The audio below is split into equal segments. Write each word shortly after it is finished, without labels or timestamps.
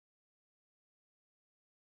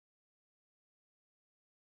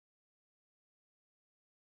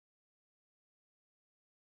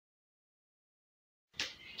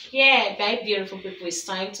Yeah, my beautiful people, it's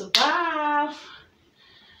time to bath.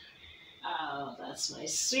 Oh, that's my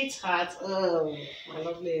sweetheart. Oh, my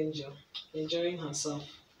lovely angel. Enjoying herself.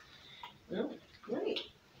 Oh, great.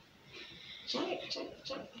 Check.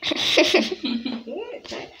 Yeah,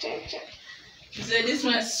 check. She said, this is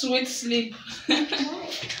my sweet sleep.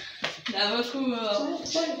 Never come out.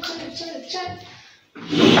 Check.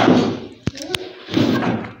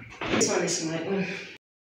 This one is my own.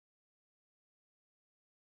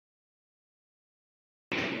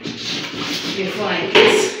 Before I eat.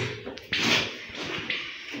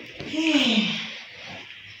 Hey,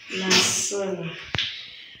 so.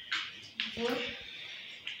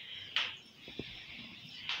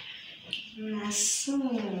 So.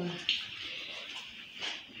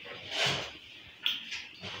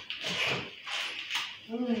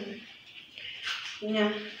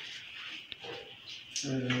 Yeah.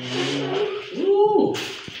 Ooh.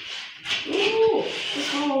 It's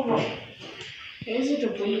horrible. Is it a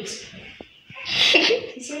bullet?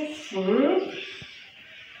 Is that fruit?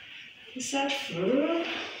 Is that fruit?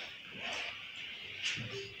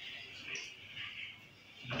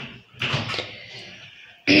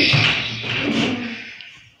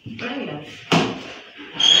 Kind of.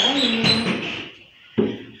 How are you?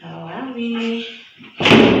 How are we?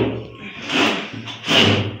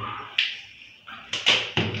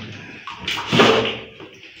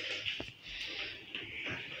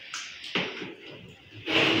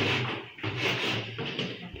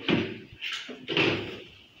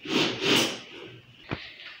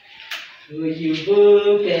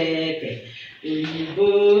 Oyibo pepe, oyibo,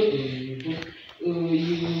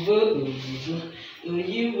 oyibo.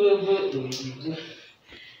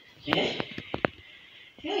 Yeah?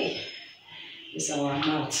 Hey, it's our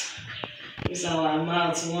mouth. It's our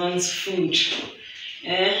mouth wants food.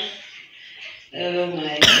 Eh? Oh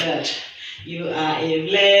my God. You are a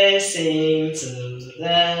blessing to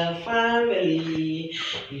the family.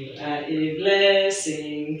 You are a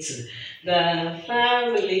blessing to the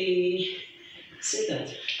family. See that?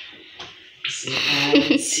 See,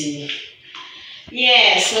 auntie.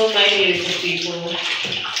 Yeah, so my beautiful people,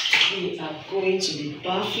 we are going to be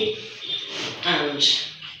bathing and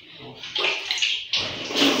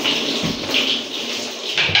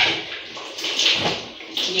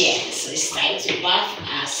yeah, so it's time to bath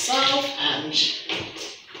ourselves and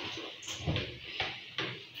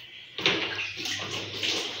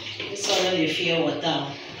this one not the fear water.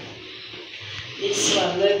 This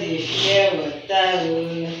one not the fear water.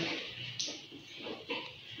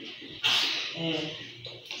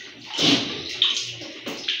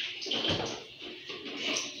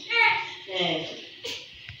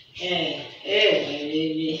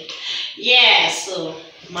 Baby. Yeah, so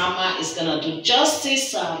Mama is gonna do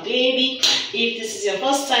justice to our baby. If this is your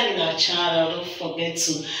first time in our channel, don't forget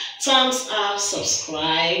to thumbs up,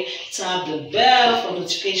 subscribe, tap the bell for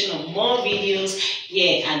notification of more videos.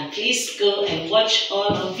 Yeah, and please go and watch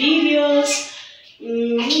all our videos.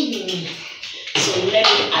 So let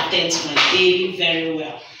me attend to my baby very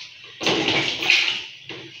well.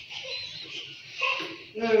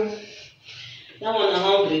 That one I'm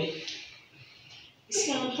hungry.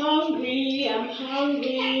 So I'm hungry.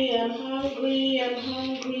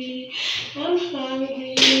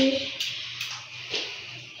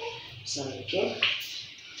 Sorry, okay?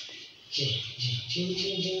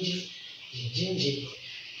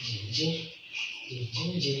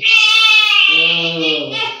 Oh,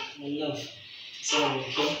 my love. Sorry,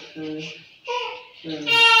 okay?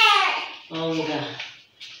 Hunger.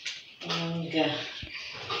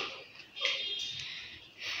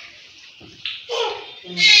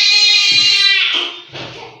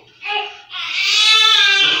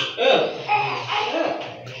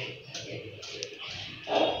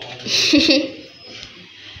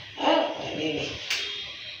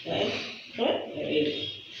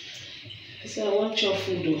 So I want your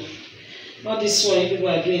food though. Not this one people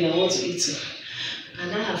are doing, I want to eat it.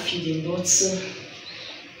 And I have feeding, but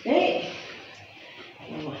hey.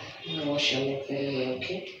 Mama, I'm gonna wash your leg very well,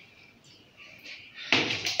 okay?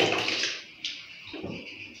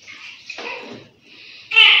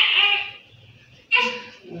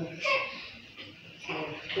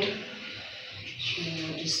 Okay. So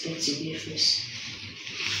now this dirty face.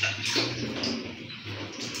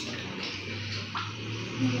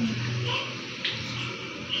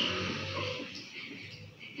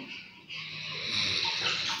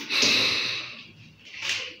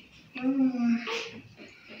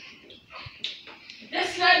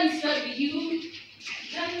 That's not you.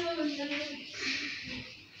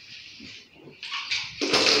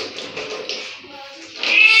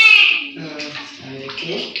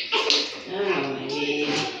 Okay. Oh, my baby.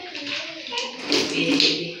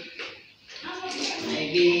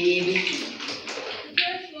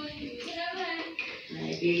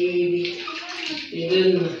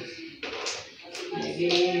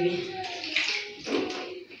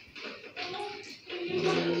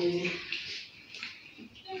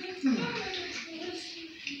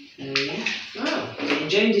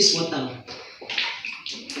 enjoying this water.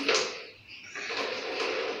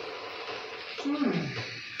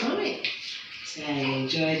 Alright. So I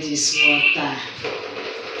enjoy this water.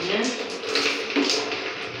 Yeah?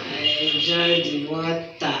 I enjoy the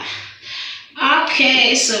water.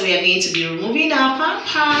 Okay, so we are going to be removing our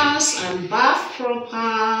pampers and bath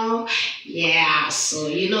proper. Yeah, so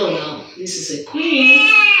you know now, this is a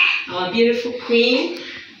queen, our beautiful queen.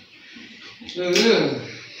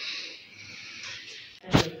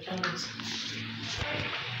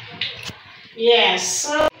 Yes,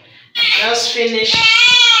 so I just finished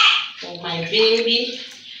for my baby,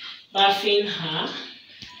 bathing her,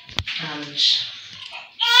 and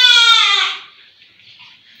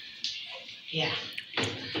yeah,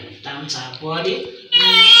 down to her body.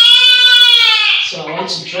 So I want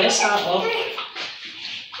to dress her up.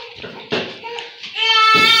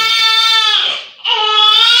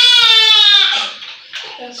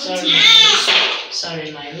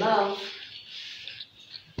 Sorry, my love.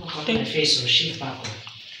 Look at my face, so shift back on.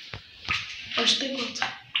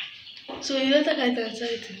 So you don't take it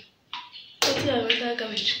outside. What's your better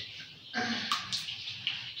cabbage?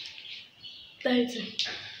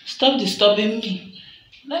 Stop disturbing me.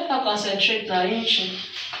 Let her concentrate now, ain't she?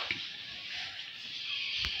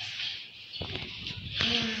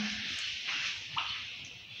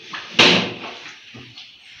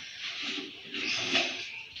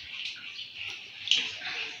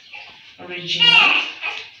 Original.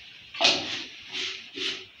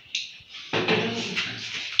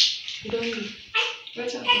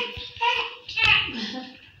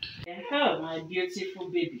 Oh, my beautiful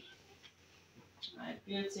baby. My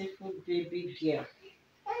beautiful baby girl.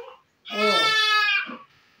 Oh,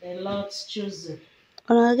 the Lord's chosen.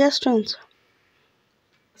 I get strength.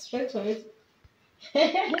 Strength for it.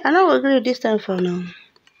 I know agree this time for now.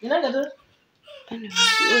 You know that? Anyway,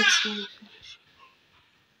 wait.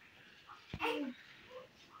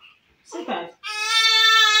 Sit back.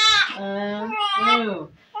 Oh.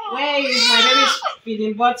 Where is my baby's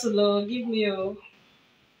feeding bottle? Oh, give me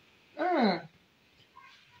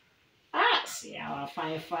see our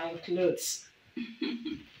fine clothes.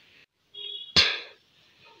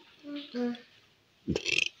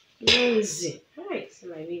 Easy. Alright, see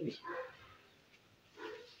my baby.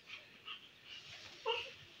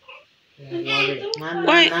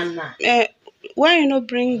 Why you not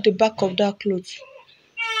bring the back of that clothes?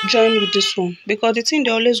 Join with this one because the thing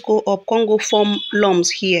they always go up, can't go form lumps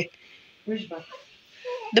here. Which back?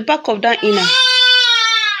 The back of that inner.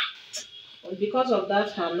 Because of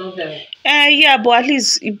that her novel. Yeah, but at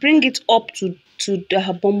least you bring it up to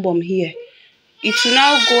her bum here. It will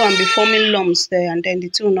now go and be forming lumps there, and then the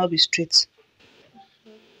thing will not be straight.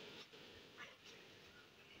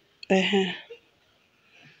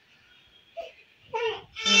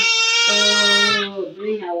 Oh,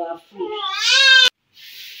 bring our food.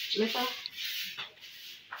 Later.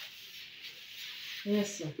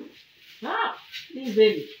 Yes, sir. Ah, this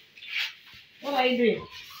baby. What are you doing?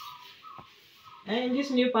 And this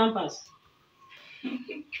new pampers.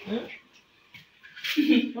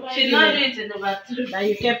 She's not doing it in the bathroom. That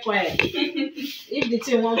you kept quiet. If the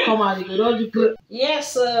thing won't come out, you could all do good.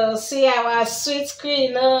 Yes, see our sweet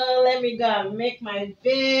queen. Let me go and make my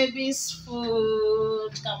baby's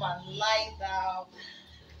food. Come and lie down.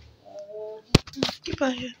 Keep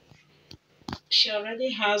her here. She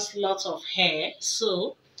already has lots of hair,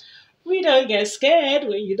 so we don't get scared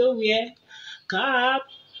when you don't wear cap.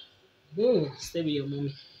 Stay with your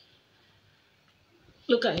mommy.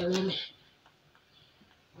 Look at your mommy.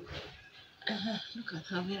 Look at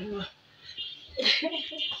her very well.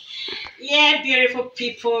 Yeah, beautiful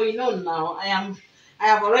people. You know now I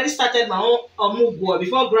have already started my own omugwo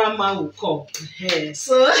before grandma will come.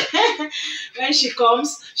 So when she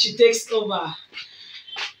comes, she takes over.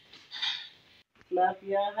 Clap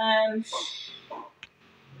your hands.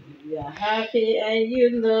 We are happy and you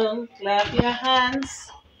know. Clap your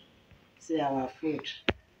hands. See our food.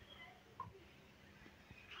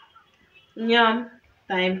 Yum.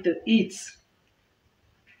 Time to eat.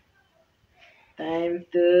 Time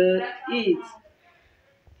to eat.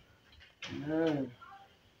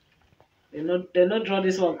 They not draw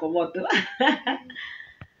this one come out.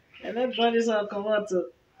 They not draw this one come out.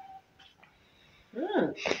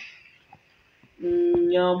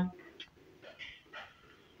 Yum.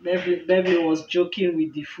 Baby was joking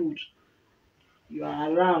with the food. You are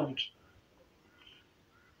around.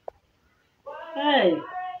 Hey.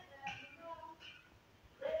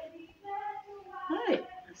 Hi. I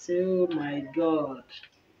say, oh my God.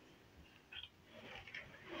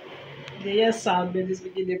 The hear sound babies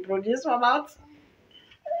begin to produce from out.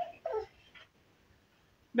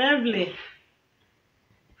 Beverly.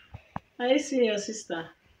 I see your sister.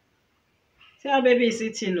 See how baby is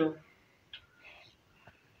eating, oh.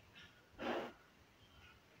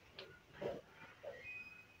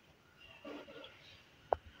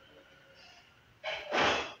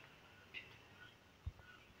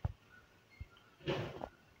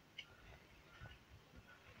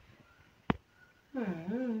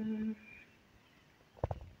 Hmm.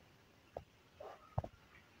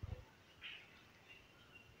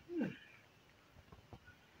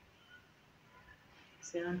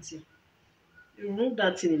 See, auntie, you remove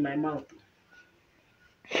that thing in my mouth.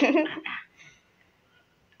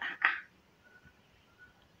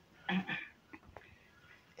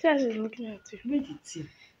 See how she's looking at you. Where the thing?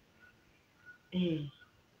 Eh,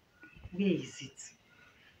 where is it?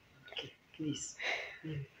 Okay, please.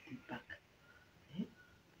 Let me put it back. Eh?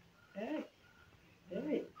 Hey,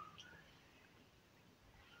 hey.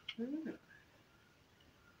 Mm,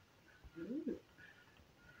 mm,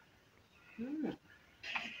 mm.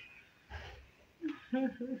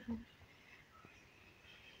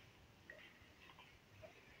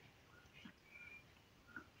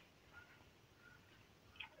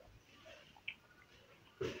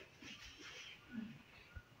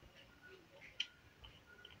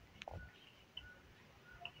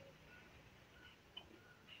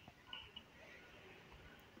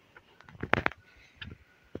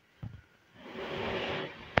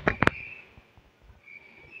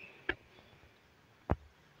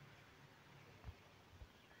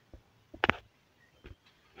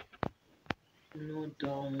 No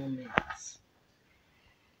dull moments.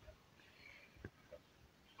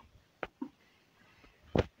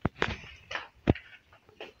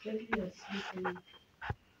 Baby, you're sleeping.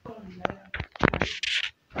 Come on,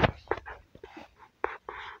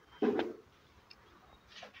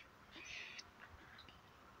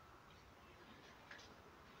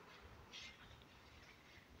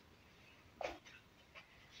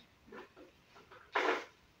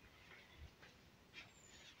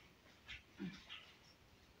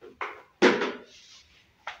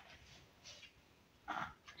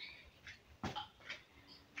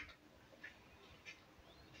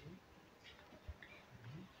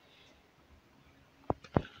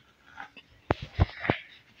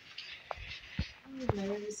 my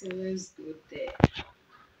baby said, let's go there.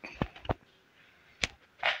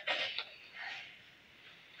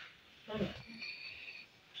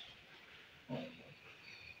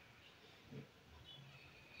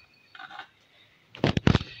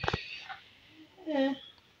 Yeah.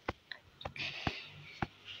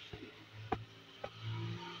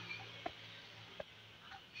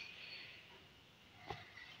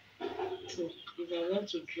 So if I want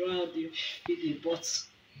to draw out the butt,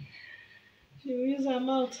 she will use her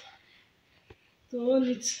mouth to hold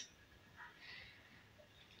it.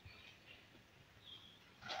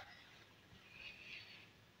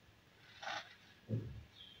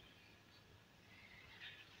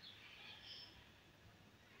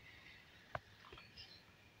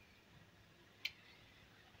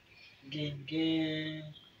 Gang, gang,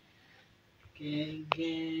 gang,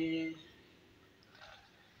 gang,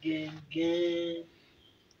 gang, gang.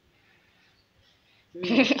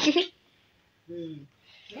 Hmm.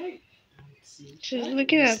 Right. Let's see. She's Right?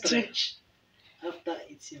 looking You at you. stretch. After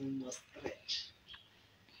eating, we must stretch.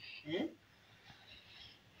 Eh?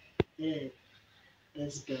 Yeah.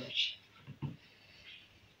 Let's belch.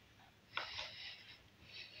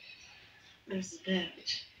 Let's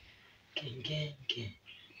belch. Gang, gang, gang,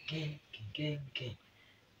 gang, gang, gang, gang,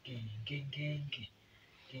 gang, gang, gang, gang,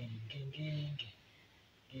 gang, gang,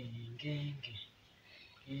 gang, gang, gang.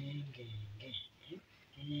 Gang, gang, gang, gang,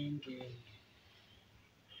 gang, gang.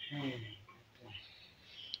 Hey,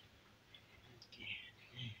 okay.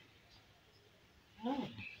 Oh,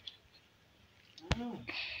 oh.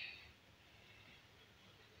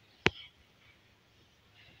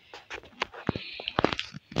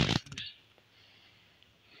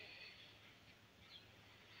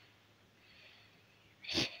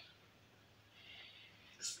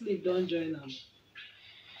 Sleep, don't join them.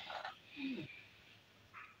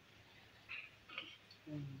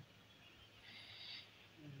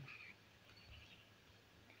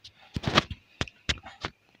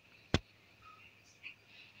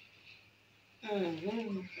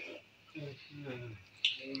 Mm-hmm. Mm-hmm.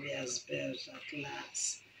 Maybe as bells at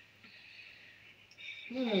last.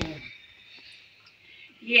 Hmm.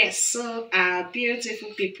 Yes, so our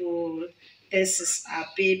beautiful people, this is our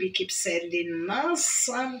baby. Keep sending us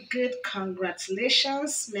some good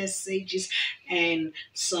congratulations messages and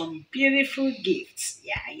some beautiful gifts.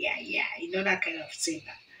 Yeah, yeah, yeah. You know that kind of thing.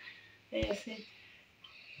 Yes,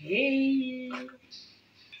 hey.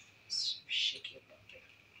 Shake your body.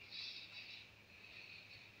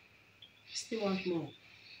 Still want more.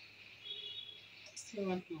 Still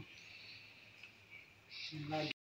want more.